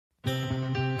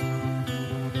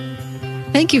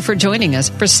Thank you for joining us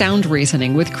for Sound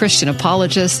Reasoning with Christian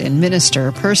apologist and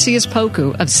minister Perseus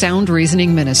Poku of Sound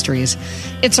Reasoning Ministries.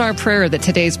 It's our prayer that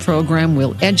today's program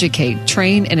will educate,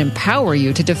 train, and empower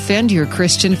you to defend your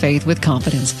Christian faith with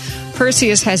confidence.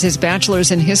 Perseus has his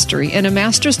bachelor's in history and a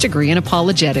master's degree in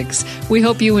apologetics. We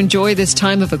hope you enjoy this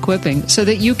time of equipping so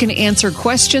that you can answer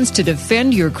questions to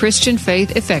defend your Christian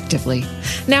faith effectively.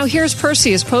 Now here's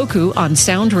Perseus Poku on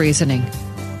Sound Reasoning.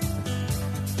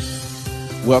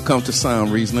 Welcome to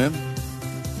Sound Reasoning.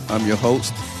 I'm your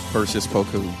host, Perseus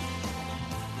Poku.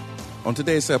 On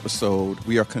today's episode,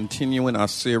 we are continuing our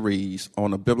series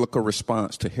on a biblical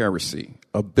response to heresy,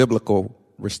 a biblical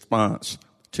response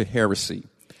to heresy.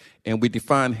 And we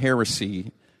define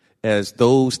heresy as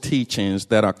those teachings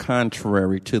that are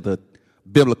contrary to the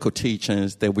biblical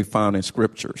teachings that we found in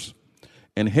scriptures.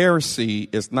 And heresy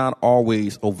is not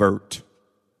always overt.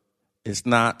 It's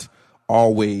not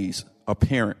always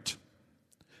apparent.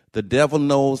 The devil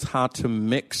knows how to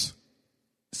mix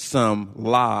some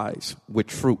lies with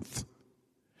truth.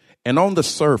 And on the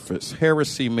surface,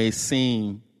 heresy may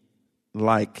seem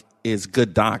like it's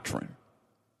good doctrine.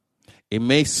 It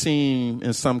may seem,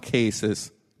 in some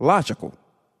cases, logical.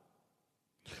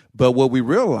 But what we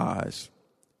realize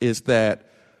is that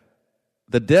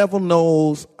the devil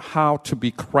knows how to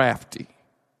be crafty.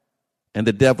 And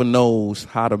the devil knows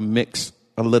how to mix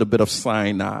a little bit of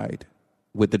cyanide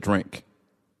with the drink.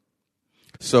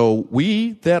 So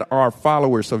we that are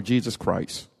followers of Jesus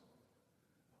Christ,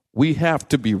 we have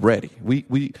to be ready.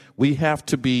 We have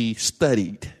to be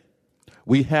studied.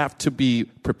 We have to be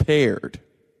prepared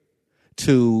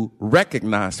to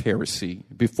recognize heresy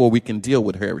before we can deal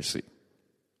with heresy.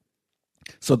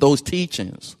 So those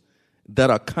teachings that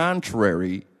are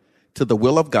contrary to the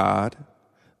will of God,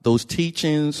 those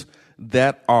teachings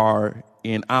that are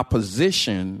in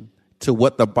opposition to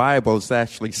what the Bible is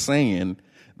actually saying,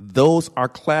 those are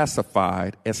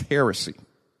classified as heresy.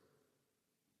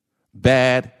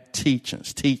 Bad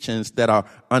teachings, teachings that are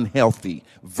unhealthy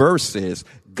versus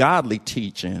godly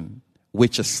teaching,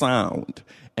 which is sound.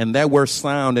 And that word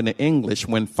sound in the English,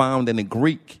 when found in the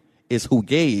Greek, is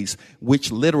huges,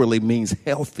 which literally means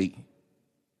healthy.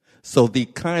 So the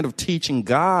kind of teaching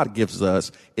God gives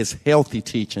us is healthy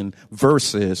teaching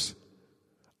versus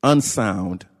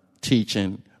unsound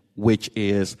teaching, which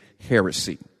is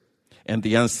heresy. And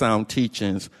the unsound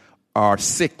teachings are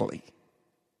sickly.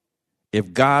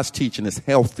 If God's teaching is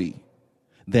healthy,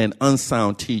 then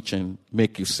unsound teaching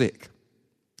make you sick.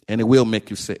 And it will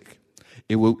make you sick.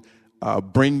 It will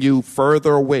bring you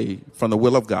further away from the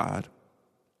will of God.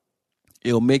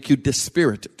 It'll make you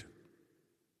dispirited.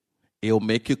 It'll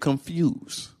make you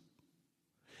confused.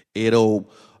 It'll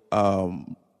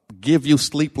give you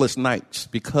sleepless nights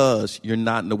because you're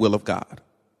not in the will of God.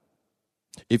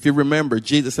 If you remember,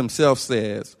 Jesus himself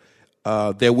says,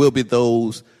 there will be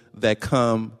those that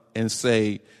come and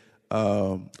say,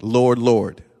 Lord,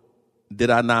 Lord, did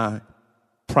I not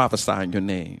prophesy in your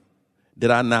name?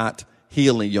 Did I not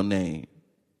heal in your name?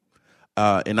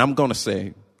 And I'm going to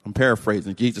say, I'm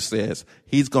paraphrasing, Jesus says,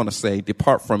 he's going to say,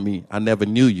 depart from me, I never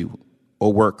knew you, O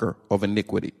worker of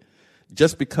iniquity.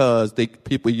 Just because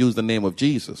people use the name of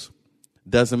Jesus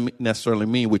doesn't necessarily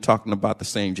mean we're talking about the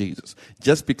same Jesus.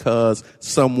 Just because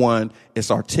someone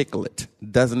is articulate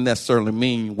doesn't necessarily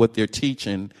mean what they're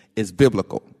teaching is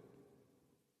biblical,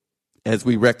 as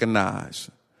we recognize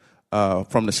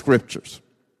from the scriptures.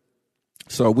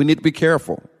 So we need to be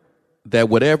careful that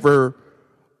whatever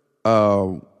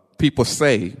people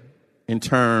say in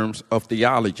terms of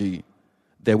theology,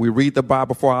 that we read the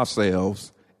Bible for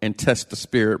ourselves and test the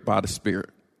Spirit by the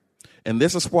Spirit. And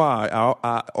this is why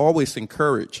I always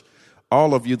encourage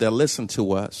all of you that listen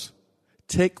to us,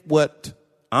 take what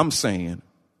I'm saying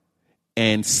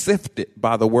and sift it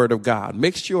by the word of God.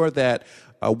 Make sure that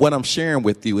what I'm sharing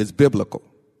with you is biblical.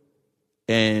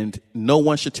 And no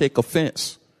one should take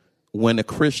offense when a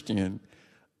Christian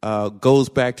goes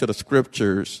back to the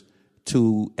scriptures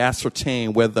to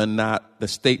ascertain whether or not the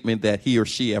statement that he or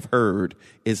she have heard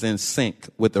is in sync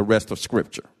with the rest of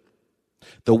scripture.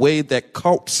 The way that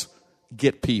cults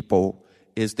get people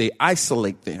is they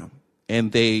isolate them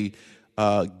and they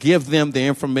give them the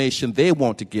information they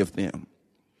want to give them,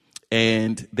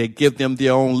 and they give them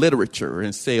their own literature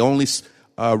and say only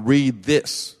read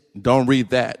this, don't read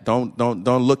that, don't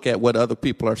look at what other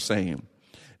people are saying,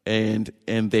 and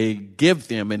they give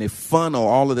them and they funnel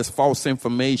all of this false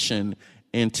information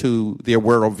into their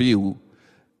worldview,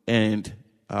 and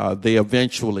they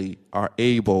eventually are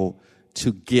able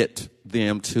to get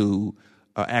them to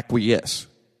acquiesce,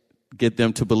 get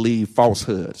them to believe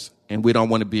falsehoods, and we don't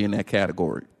want to be in that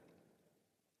category.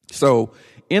 So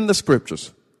in the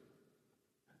scriptures,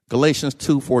 Galatians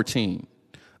 2:14.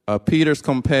 Peter's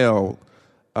compelled.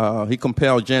 He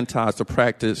compelled Gentiles to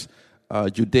practice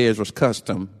Judaism's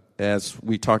custom, as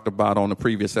we talked about on the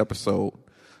previous episode.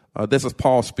 This is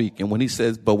Paul speaking when he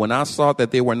says, "But when I saw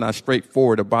that they were not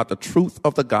straightforward about the truth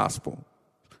of the gospel,"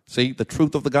 see, the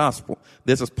truth of the gospel.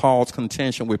 This is Paul's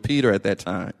contention with Peter at that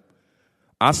time.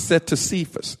 "I said to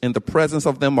Cephas in the presence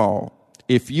of them all,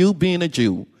 if you, being a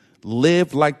Jew,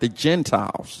 live like the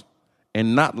Gentiles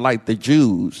and not like the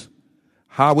Jews,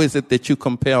 how is it that you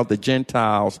compel the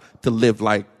Gentiles to live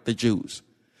like the Jews?"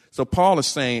 So Paul is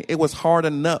saying it was hard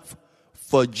enough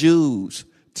for Jews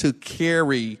to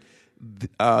carry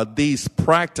these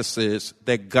practices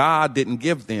that God didn't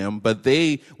give them, but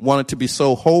they wanted to be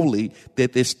so holy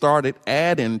that they started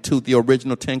adding to the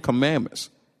original 10 Commandments.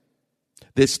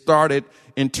 They started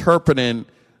interpreting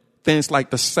things like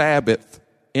the Sabbath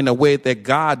in a way that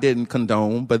God didn't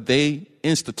condone, but they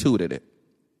instituted it.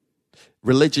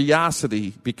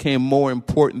 Religiosity became more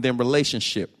important than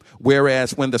relationship,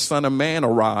 whereas when the Son of Man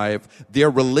arrived, their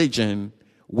religion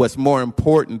was more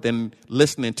important than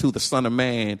listening to the Son of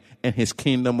Man and his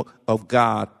kingdom of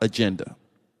God agenda.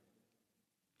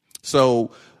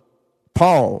 So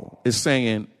Paul is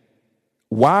saying,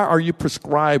 why are you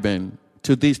prescribing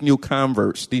to these new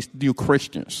converts, these new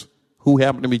Christians who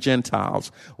happen to be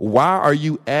Gentiles? Why are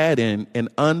you adding an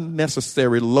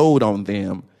unnecessary load on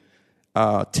them,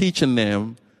 teaching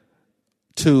them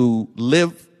to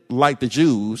live like the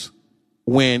Jews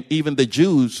when even the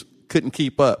Jews couldn't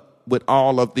keep up with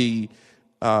all of the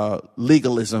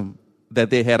legalism that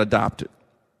they had adopted?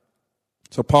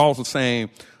 So Paul's saying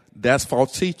that's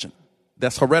false teaching.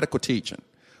 That's heretical teaching,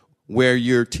 where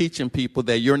you're teaching people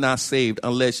that you're not saved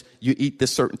unless you eat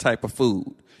this certain type of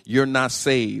food. You're not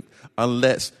saved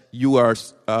unless you are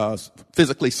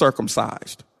physically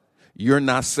circumcised. You're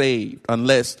not saved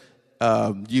unless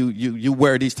you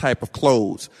wear these type of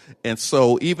clothes. And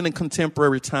so even in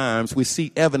contemporary times, we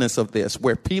see evidence of this,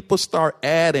 where people start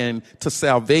adding to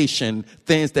salvation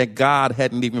things that God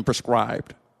hadn't even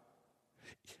prescribed.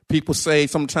 People say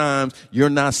sometimes you're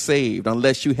not saved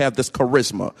unless you have this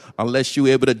charisma, unless you're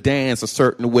able to dance a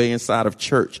certain way inside of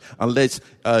church, unless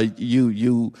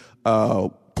you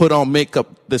put on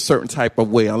makeup this certain type of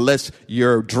way, unless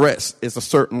your dress is a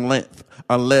certain length,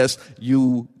 unless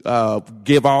you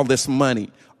give all this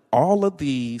money. All of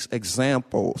these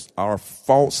examples are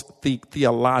false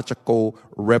theological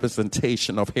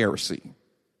representation of heresy.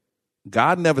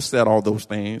 God never said all those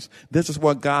things. This is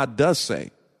what God does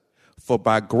say. For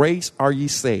by grace are ye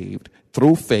saved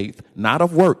through faith, not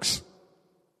of works,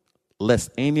 lest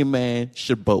any man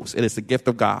should boast. It is the gift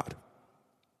of God,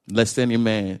 lest any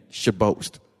man should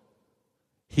boast.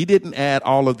 He didn't add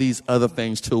all of these other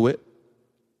things to it.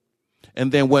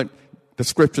 And then what the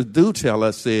scriptures do tell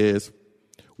us is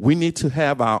we need to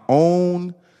have our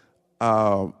own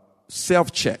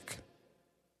self-check.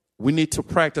 We need to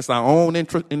practice our own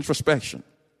introspection.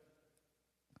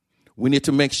 We need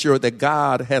to make sure that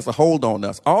God has a hold on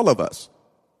us, all of us.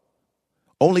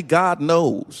 Only God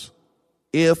knows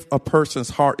if a person's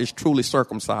heart is truly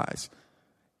circumcised.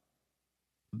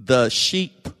 The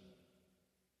sheep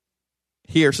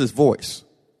hears his voice,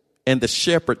 and the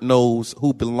shepherd knows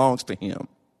who belongs to him.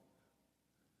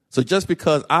 So just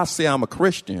because I say I'm a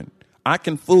Christian, I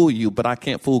can fool you, but I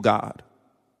can't fool God.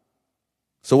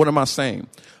 So what am I saying?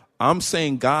 I'm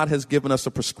saying God has given us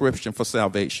a prescription for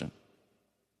salvation.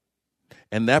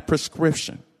 And that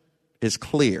prescription is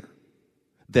clear,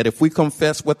 that if we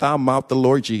confess with our mouth the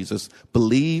Lord Jesus,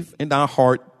 believe in our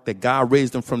heart that God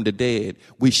raised him from the dead,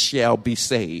 we shall be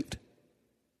saved.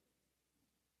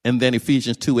 And then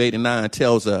Ephesians 2:8-9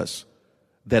 tells us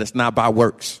that it's not by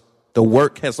works. The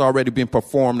work has already been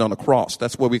performed on the cross.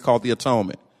 That's what we call the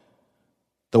atonement.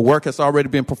 The work has already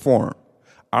been performed.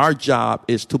 Our job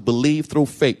is to believe through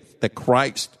faith that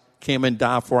Christ came and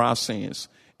died for our sins,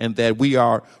 and that we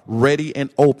are ready and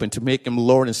open to make him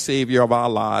Lord and Savior of our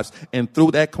lives. And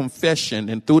through that confession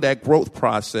and through that growth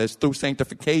process, through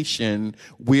sanctification,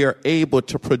 we are able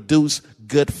to produce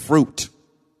good fruit.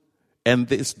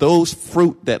 And it's those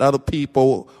fruit that other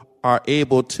people are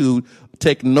able to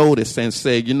take notice and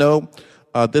say, you know,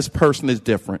 this person is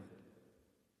different.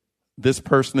 This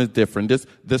person is different.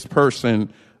 This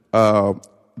person,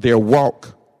 their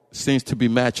walk seems to be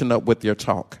matching up with their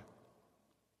talk.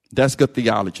 That's good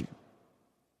theology,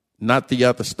 not the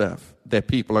other stuff that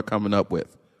people are coming up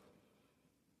with.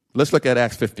 Let's look at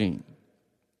Acts 15,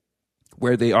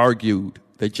 where they argued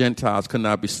that Gentiles could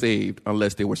not be saved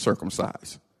unless they were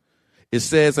circumcised. It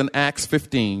says in Acts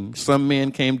 15, some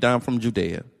men came down from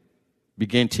Judea,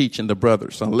 began teaching the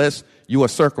brothers, unless you are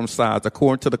circumcised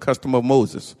according to the custom of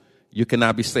Moses, you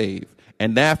cannot be saved.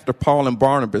 And after Paul and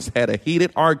Barnabas had a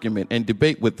heated argument and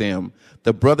debate with them,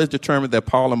 the brothers determined that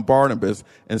Paul and Barnabas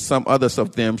and some others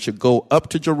of them should go up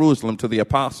to Jerusalem to the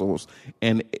apostles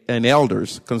and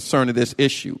elders concerning this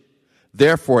issue.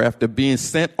 Therefore, after being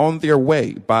sent on their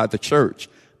way by the church,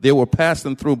 they were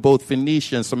passing through both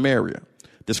Phoenicia and Samaria,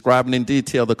 describing in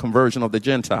detail the conversion of the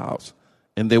Gentiles,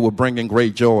 and they were bringing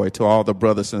great joy to all the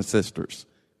brothers and sisters.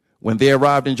 When they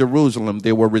arrived in Jerusalem,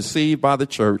 they were received by the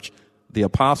church, the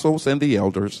apostles and the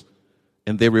elders,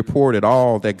 and they reported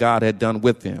all that God had done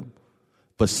with them.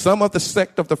 But some of the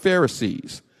sect of the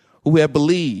Pharisees who had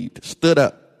believed stood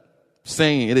up,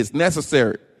 saying it is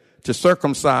necessary to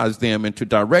circumcise them and to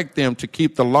direct them to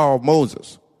keep the law of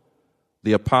Moses.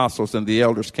 The apostles and the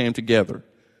elders came together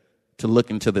to look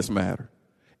into this matter.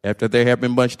 After there had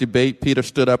been much debate, Peter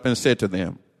stood up and said to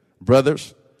them,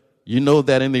 "Brothers, you know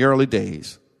that in the early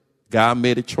days, God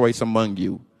made a choice among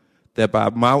you that by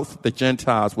mouth the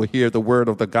Gentiles will hear the word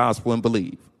of the gospel and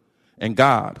believe. And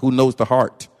God, who knows the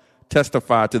heart,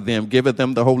 testified to them, giving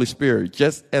them the Holy Spirit,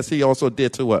 just as he also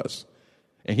did to us.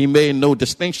 And he made no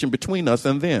distinction between us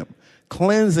and them,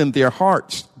 cleansing their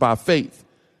hearts by faith.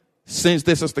 Since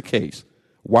this is the case,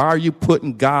 why are you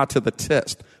putting God to the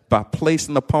test by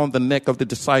placing upon the neck of the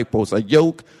disciples a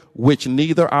yoke which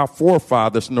neither our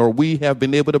forefathers nor we have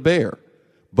been able to bear?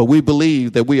 But we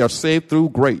believe that we are saved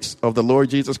through grace of the Lord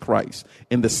Jesus Christ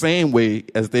in the same way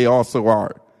as they also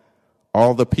are."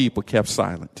 All the people kept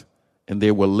silent, and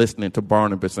they were listening to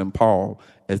Barnabas and Paul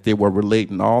as they were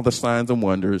relating all the signs and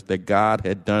wonders that God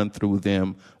had done through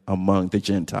them among the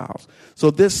Gentiles.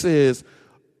 So this is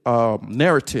a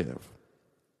narrative,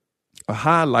 a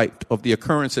highlight of the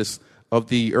occurrences of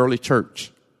the early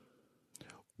church.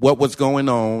 What was going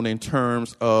on in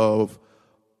terms of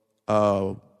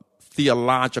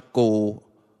theological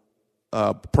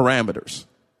parameters.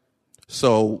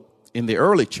 So in the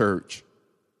early church,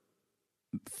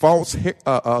 false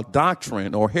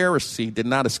doctrine or heresy did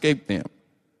not escape them.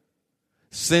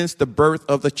 Since the birth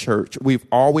of the church, we've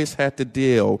always had to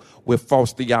deal with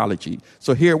false theology.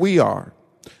 So here we are,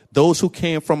 those who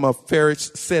came from a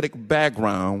Pharisaic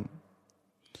background,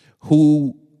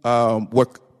 who were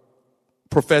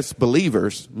professed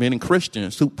believers, meaning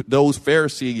Christians, those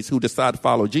Pharisees who decided to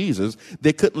follow Jesus,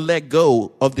 they couldn't let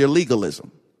go of their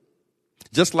legalism.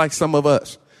 Just like some of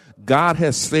us, God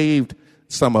has saved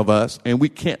some of us, and we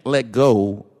can't let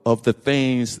go of the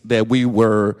things that we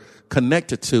were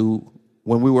connected to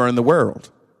when we were in the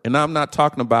world. And I'm not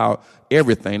talking about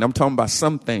everything. I'm talking about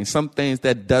some things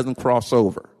that doesn't cross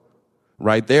over,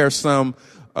 right? There are some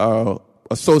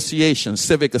associations,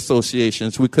 civic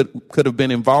associations we could have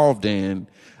been involved in,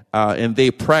 and they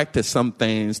practice some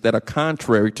things that are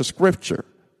contrary to Scripture.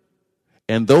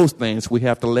 And those things we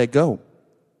have to let go.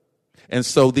 And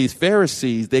so these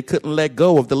Pharisees, they couldn't let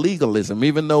go of the legalism,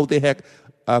 even though they had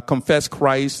confessed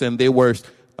Christ and they were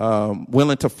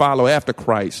willing to follow after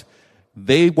Christ.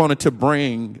 They wanted to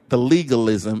bring the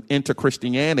legalism into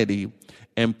Christianity,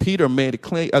 and Peter made it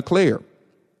clear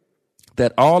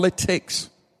that all it takes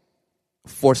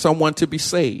for someone to be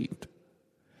saved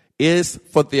is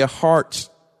for their hearts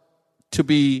to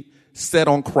be set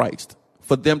on Christ,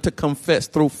 for them to confess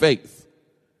through faith.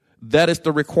 That is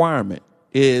the requirement,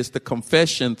 is the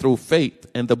confession through faith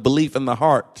and the belief in the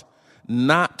heart,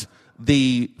 not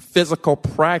the physical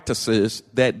practices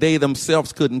that they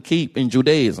themselves couldn't keep in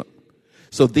Judaism.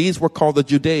 So these were called the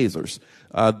Judaizers,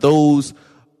 those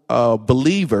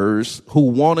believers who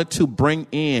wanted to bring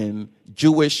in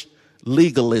Jewish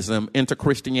legalism into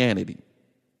Christianity.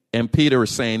 And Peter is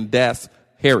saying that's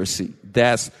heresy.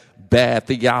 That's bad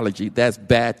theology. That's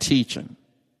bad teaching.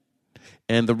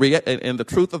 And the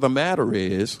truth of the matter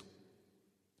is,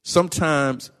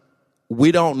 sometimes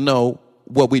we don't know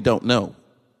what we don't know.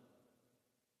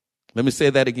 Let me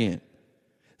say that again.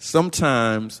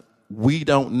 Sometimes we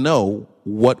don't know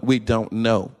what we don't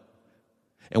know.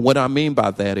 And what I mean by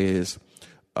that is,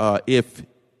 if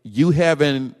you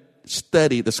haven't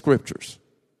studied the Scriptures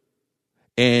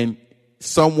and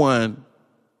someone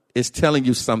is telling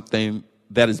you something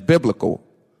that is biblical,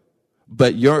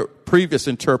 but your previous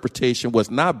interpretation was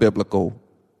not biblical,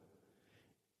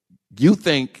 you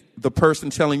think the person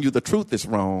telling you the truth is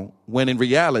wrong, when in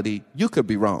reality, you could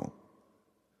be wrong.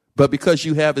 But because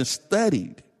you haven't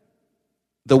studied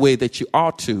the way that you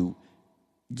ought to,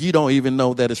 you don't even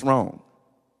know that it's wrong.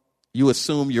 You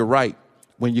assume you're right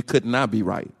when you could not be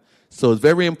right. So it's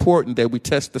very important that we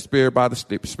test the Spirit by the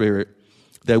Spirit,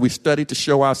 that we study to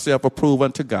show ourselves approved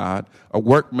unto God, a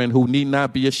workman who need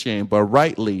not be ashamed, but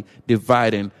rightly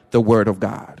dividing the word of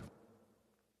God.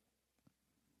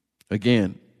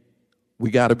 Again,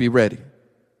 we got to be ready.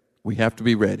 We have to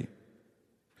be ready.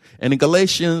 And in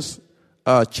Galatians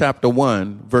chapter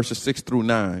 1, verses 6 through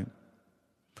 9,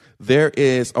 there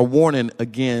is a warning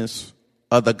against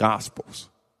other gospels.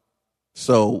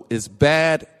 So it's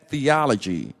bad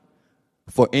theology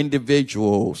for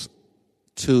individuals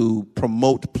to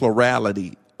promote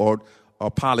plurality or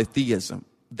polytheism.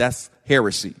 That's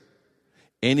heresy.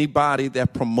 Anybody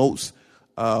that promotes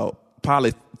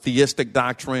polytheistic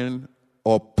doctrine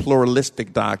or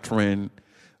pluralistic doctrine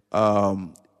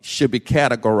should be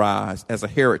categorized as a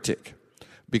heretic,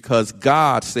 because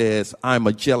God says, I'm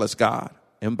a jealous God.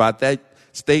 And by that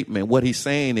statement, what he's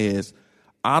saying is,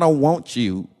 I don't want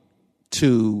you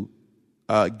to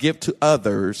give to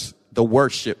others the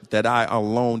worship that I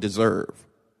alone deserve.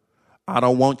 I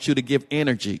don't want you to give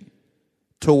energy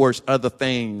towards other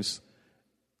things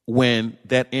when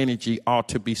that energy ought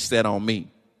to be set on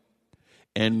me.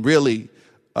 And really,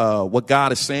 what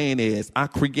God is saying is, I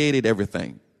created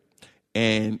everything.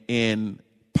 And in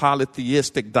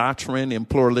polytheistic doctrine and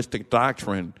pluralistic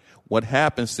doctrine, what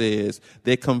happens is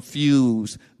they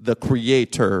confuse the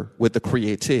creator with the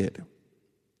created.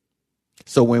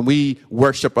 So when we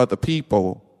worship other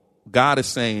people, God is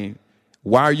saying,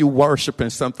 why are you worshiping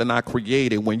something I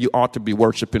created when you ought to be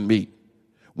worshiping me?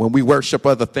 When we worship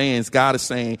other things, God is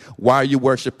saying, why are you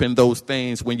worshiping those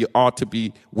things when you ought to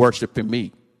be worshiping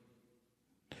me?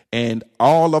 And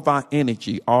all of our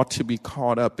energy ought to be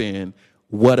caught up in,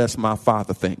 what does my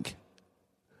Father think?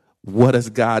 What does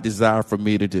God desire for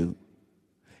me to do?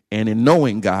 And in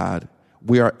knowing God,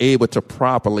 we are able to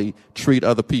properly treat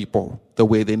other people the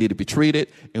way they need to be treated,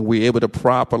 and we're able to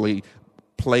properly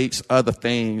place other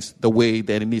things the way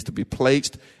that it needs to be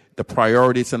placed. The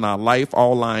priorities in our life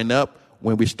all line up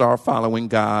when we start following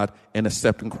God and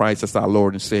accepting Christ as our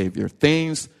Lord and Savior.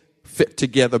 Things fit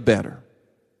together better.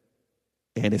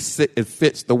 And it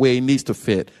fits the way it needs to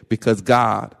fit because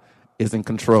God is in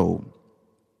control.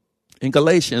 In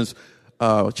Galatians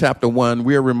chapter 1,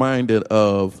 we are reminded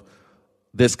of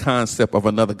this concept of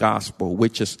another gospel,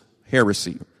 which is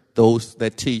heresy. Those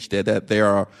that teach that there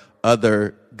are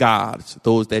other gods,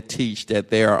 those that teach that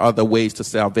there are other ways to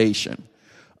salvation.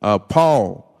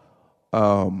 Paul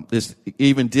is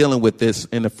even dealing with this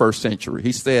in the first century.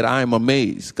 He said, I am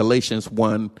amazed. Galatians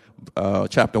 1,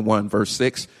 chapter 1, verse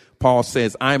 6. Paul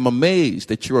says, I am amazed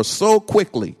that you are so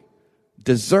quickly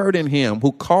deserting him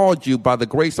who called you by the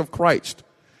grace of Christ.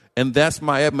 And that's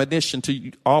my admonition to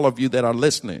you, all of you that are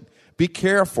listening. Be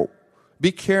careful.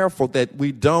 Be careful that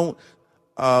we don't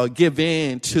give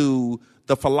in to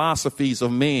the philosophies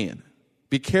of man.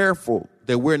 Be careful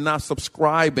that we're not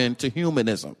subscribing to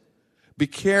humanism. Be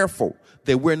careful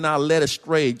that we're not led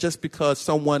astray just because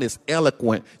someone is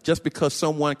eloquent, just because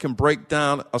someone can break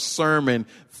down a sermon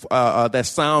that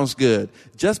sounds good.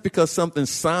 Just because something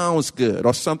sounds good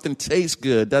or something tastes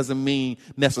good doesn't mean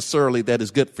necessarily that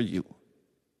it's good for you.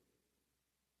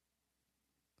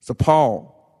 So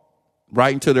Paul,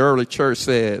 writing to the early church,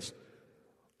 says,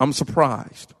 I'm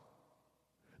surprised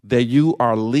that you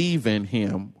are leaving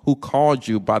him who called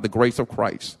you by the grace of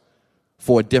Christ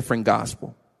for a different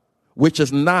gospel, which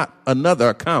is not another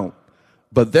account,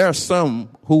 but there are some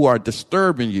who are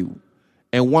disturbing you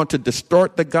and want to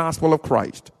distort the gospel of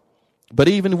Christ. But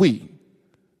even we,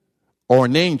 or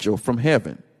an angel from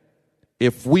heaven,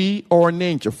 if we or an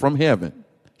angel from heaven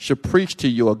should preach to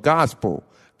you a gospel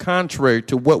contrary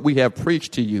to what we have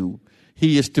preached to you,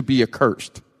 he is to be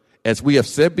accursed. As we have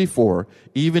said before,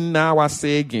 even now I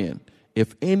say again,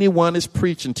 if anyone is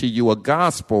preaching to you a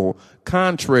gospel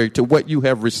contrary to what you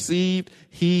have received,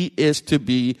 he is to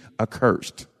be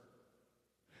accursed.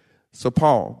 So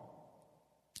Paul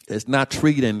is not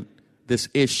treating this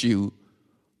issue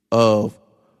of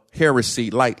heresy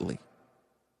lightly.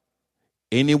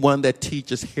 Anyone that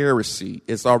teaches heresy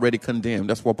is already condemned.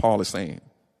 That's what Paul is saying.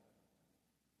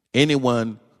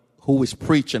 Anyone who is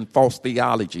preaching false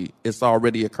theology is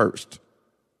already accursed.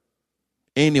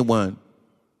 Anyone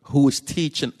who is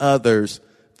teaching others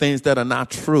things that are not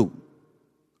true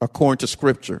according to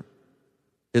Scripture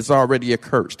is already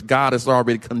accursed. God has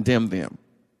already condemned them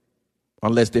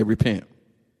unless they repent.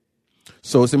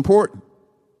 So it's important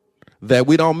that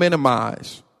we don't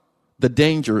minimize the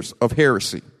dangers of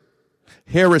heresy.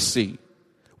 Heresy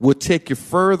will take you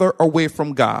further away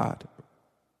from God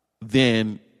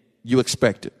than you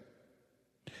expected.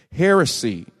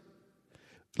 Heresy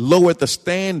lowered the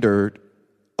standard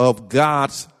of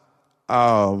God's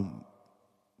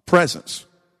presence.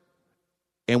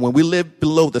 And when we live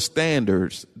below the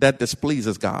standards, that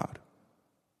displeases God.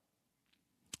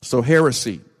 So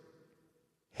heresy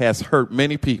has hurt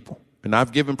many people. And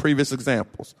I've given previous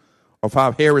examples of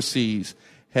how heresies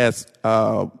has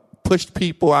pushed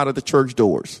people out of the church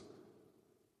doors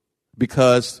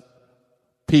because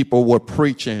people were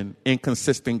preaching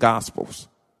inconsistent gospels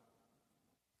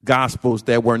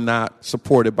that were not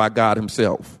supported by God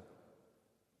himself.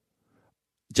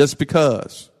 Just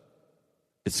because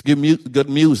it's good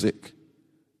music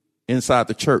inside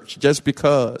the church, just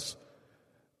because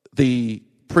the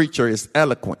preacher is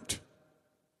eloquent,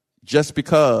 just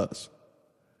because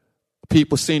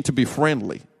people seem to be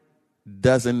friendly,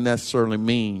 doesn't necessarily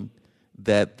mean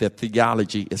that the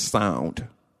theology is sound.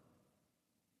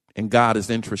 And God is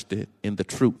interested in the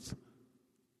truth,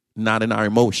 not in our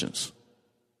emotions.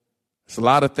 It's a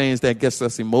lot of things that gets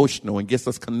us emotional and gets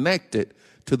us connected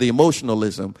to the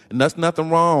emotionalism. And there's nothing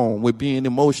wrong with being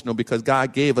emotional because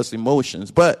God gave us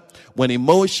emotions. But when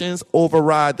emotions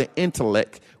override the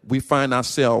intellect, we find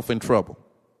ourselves in trouble.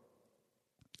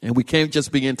 And we can't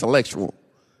just be intellectual.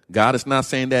 God is not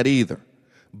saying that either.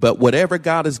 But whatever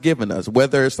God has given us,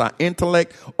 whether it's our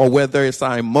intellect or whether it's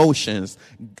our emotions,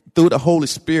 through the Holy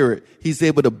Spirit, he's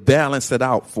able to balance it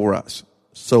out for us.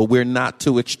 So we're not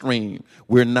too extreme.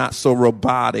 We're not so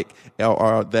robotic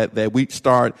or that we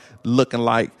start looking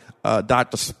like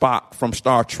Dr. Spock from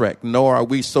Star Trek. Nor are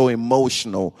we so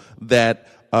emotional that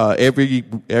every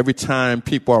time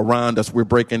people are around us, we're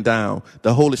breaking down.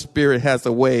 The Holy Spirit has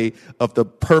a way of the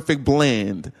perfect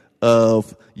blend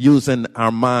of using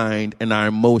our mind and our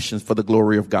emotions for the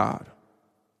glory of God.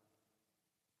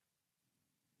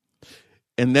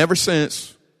 And ever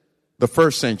since the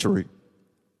first century,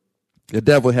 the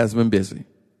devil has been busy.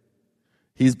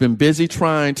 He's been busy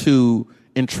trying to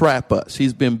entrap us.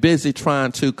 He's been busy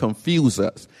trying to confuse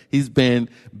us. He's been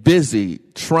busy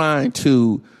trying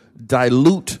to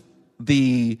dilute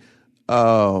the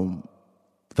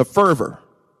fervor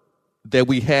that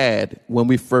we had when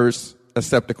we first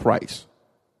accepted Christ.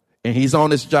 And he's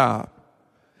on his job.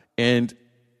 And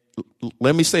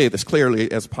let me say it as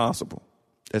clearly as possible.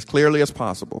 As clearly as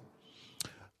possible.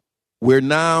 We're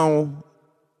now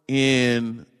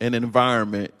in an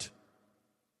environment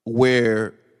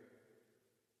where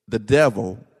the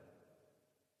devil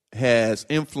has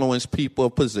influenced people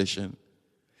of position,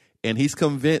 and he's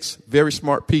convinced very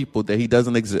smart people that he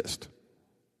doesn't exist.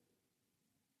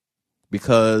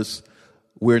 Because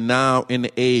we're now in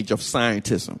the age of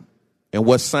scientism. And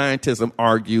what scientism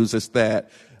argues is that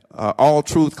all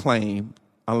truth claims,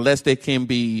 unless they can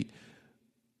be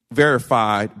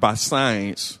verified by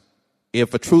science,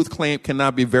 if a truth claim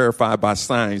cannot be verified by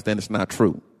science, then it's not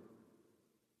true.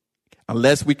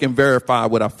 Unless we can verify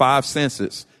with our five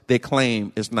senses, they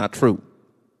claim it's not true.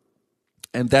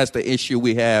 And that's the issue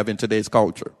we have in today's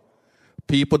culture.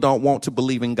 People don't want to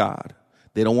believe in God.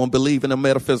 They don't want to believe in the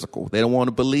metaphysical. They don't want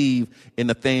to believe in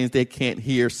the things they can't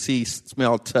hear, see,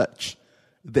 smell, touch.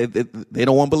 They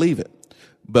don't want to believe it.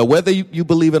 But whether you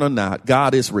believe it or not,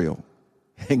 God is real.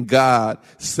 And God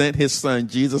sent his son,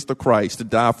 Jesus the Christ, to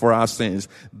die for our sins.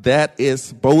 That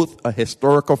is both a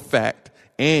historical fact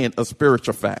and a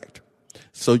spiritual fact.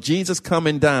 So Jesus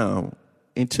coming down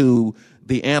into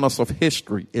the annals of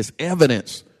history is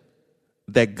evidence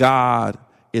that God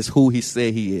is who he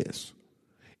said he is.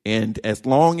 And as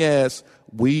long as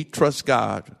we trust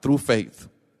God through faith,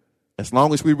 as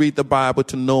long as we read the Bible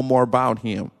to know more about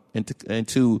him and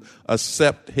to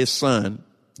accept his son,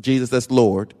 Jesus as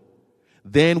Lord,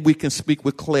 then we can speak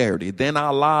with clarity. Then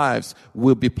our lives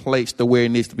will be placed the way it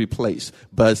needs to be placed.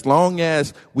 But as long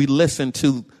as we listen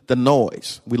to the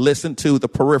noise, we listen to the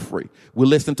periphery, we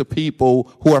listen to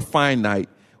people who are finite,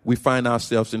 we find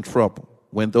ourselves in trouble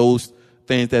when those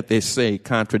things that they say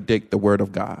contradict the word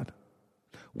of God.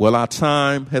 Well, our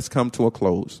time has come to a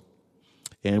close.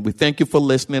 And we thank you for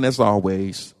listening as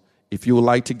always. If you would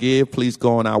like to give, please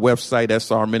go on our website,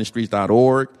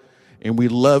 srministries.org. And we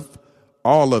love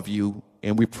all of you,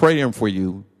 and we're praying for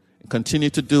you, and continue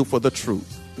to do for the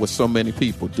truth what so many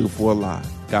people do for a lie.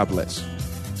 God bless.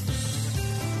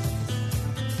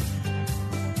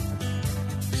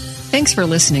 Thanks for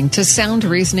listening to Sound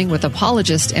Reasoning with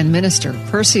apologist and minister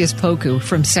Perseus Poku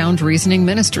from Sound Reasoning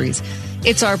Ministries.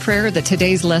 It's our prayer that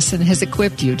today's lesson has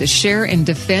equipped you to share and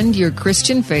defend your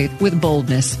Christian faith with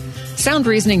boldness. Sound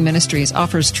Reasoning Ministries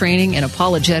offers training in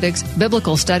apologetics,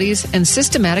 biblical studies, and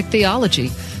systematic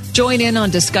theology. Join in on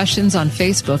discussions on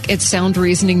Facebook at Sound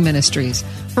Reasoning Ministries.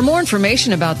 For more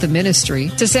information about the ministry,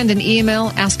 to send an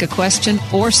email, ask a question,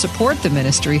 or support the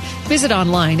ministry, visit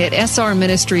online at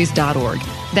srministries.org.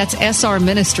 That's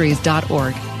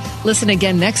srministries.org. Listen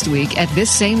again next week at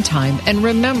this same time, and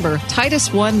remember, Titus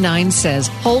 1:9 says,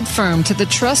 "Hold firm to the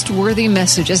trustworthy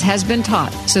message as has been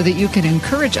taught, so that you can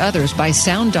encourage others by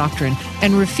sound doctrine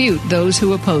and refute those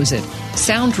who oppose it."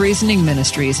 Sound Reasoning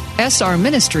Ministries,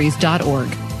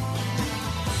 srministries.org.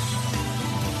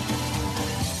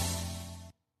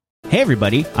 Hey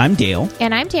everybody, I'm Dale.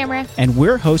 And I'm Tamara. And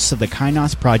we're hosts of the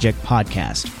Kainos Project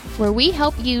podcast, where we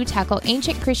help you tackle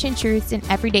ancient Christian truths in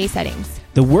everyday settings.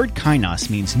 The word kainos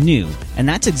means new, and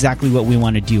that's exactly what we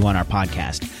want to do on our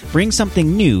podcast. Bring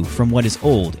something new from what is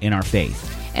old in our faith.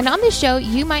 And on this show,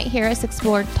 you might hear us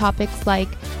explore topics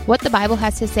like what the Bible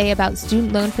has to say about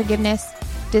student loan forgiveness,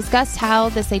 discuss how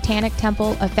the Satanic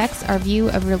Temple affects our view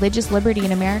of religious liberty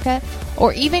in America,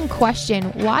 or even question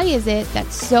why is it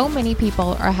that so many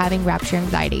people are having rapture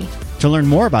anxiety. To learn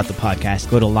more about the podcast,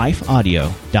 go to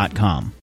lifeaudio.com.